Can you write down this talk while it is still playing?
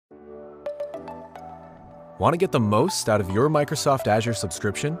Want to get the most out of your Microsoft Azure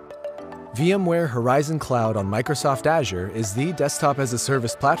subscription? VMware Horizon Cloud on Microsoft Azure is the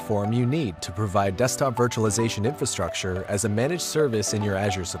desktop-as-a-service platform you need to provide desktop virtualization infrastructure as a managed service in your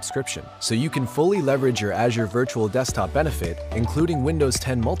Azure subscription, so you can fully leverage your Azure Virtual Desktop benefit, including Windows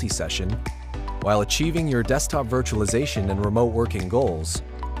 10 multi-session, while achieving your desktop virtualization and remote working goals,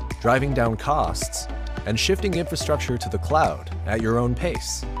 driving down costs, and shifting infrastructure to the cloud at your own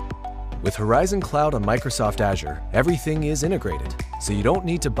pace. With Horizon Cloud on Microsoft Azure, everything is integrated, so you don't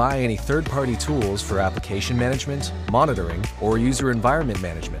need to buy any third-party tools for application management, monitoring, or user environment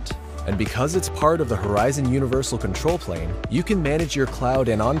management. And because it's part of the Horizon Universal Control Plane, you can manage your cloud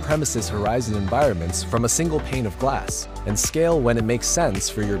and on-premises Horizon environments from a single pane of glass and scale when it makes sense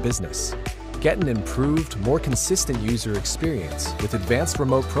for your business. Get an improved, more consistent user experience with advanced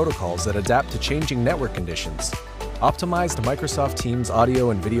remote protocols that adapt to changing network conditions, optimized Microsoft Teams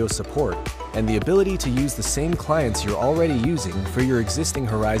audio and video support, and the ability to use the same clients you're already using for your existing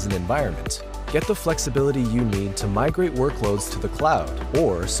Horizon environment. Get the flexibility you need to migrate workloads to the cloud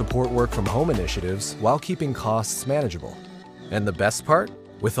or support work-from-home initiatives while keeping costs manageable. And the best part?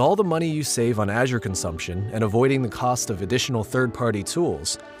 With all the money you save on Azure consumption and avoiding the cost of additional third-party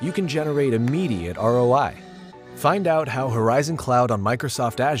tools, you can generate immediate ROI. Find out how Horizon Cloud on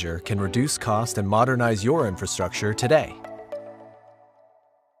Microsoft Azure can reduce cost and modernize your infrastructure today.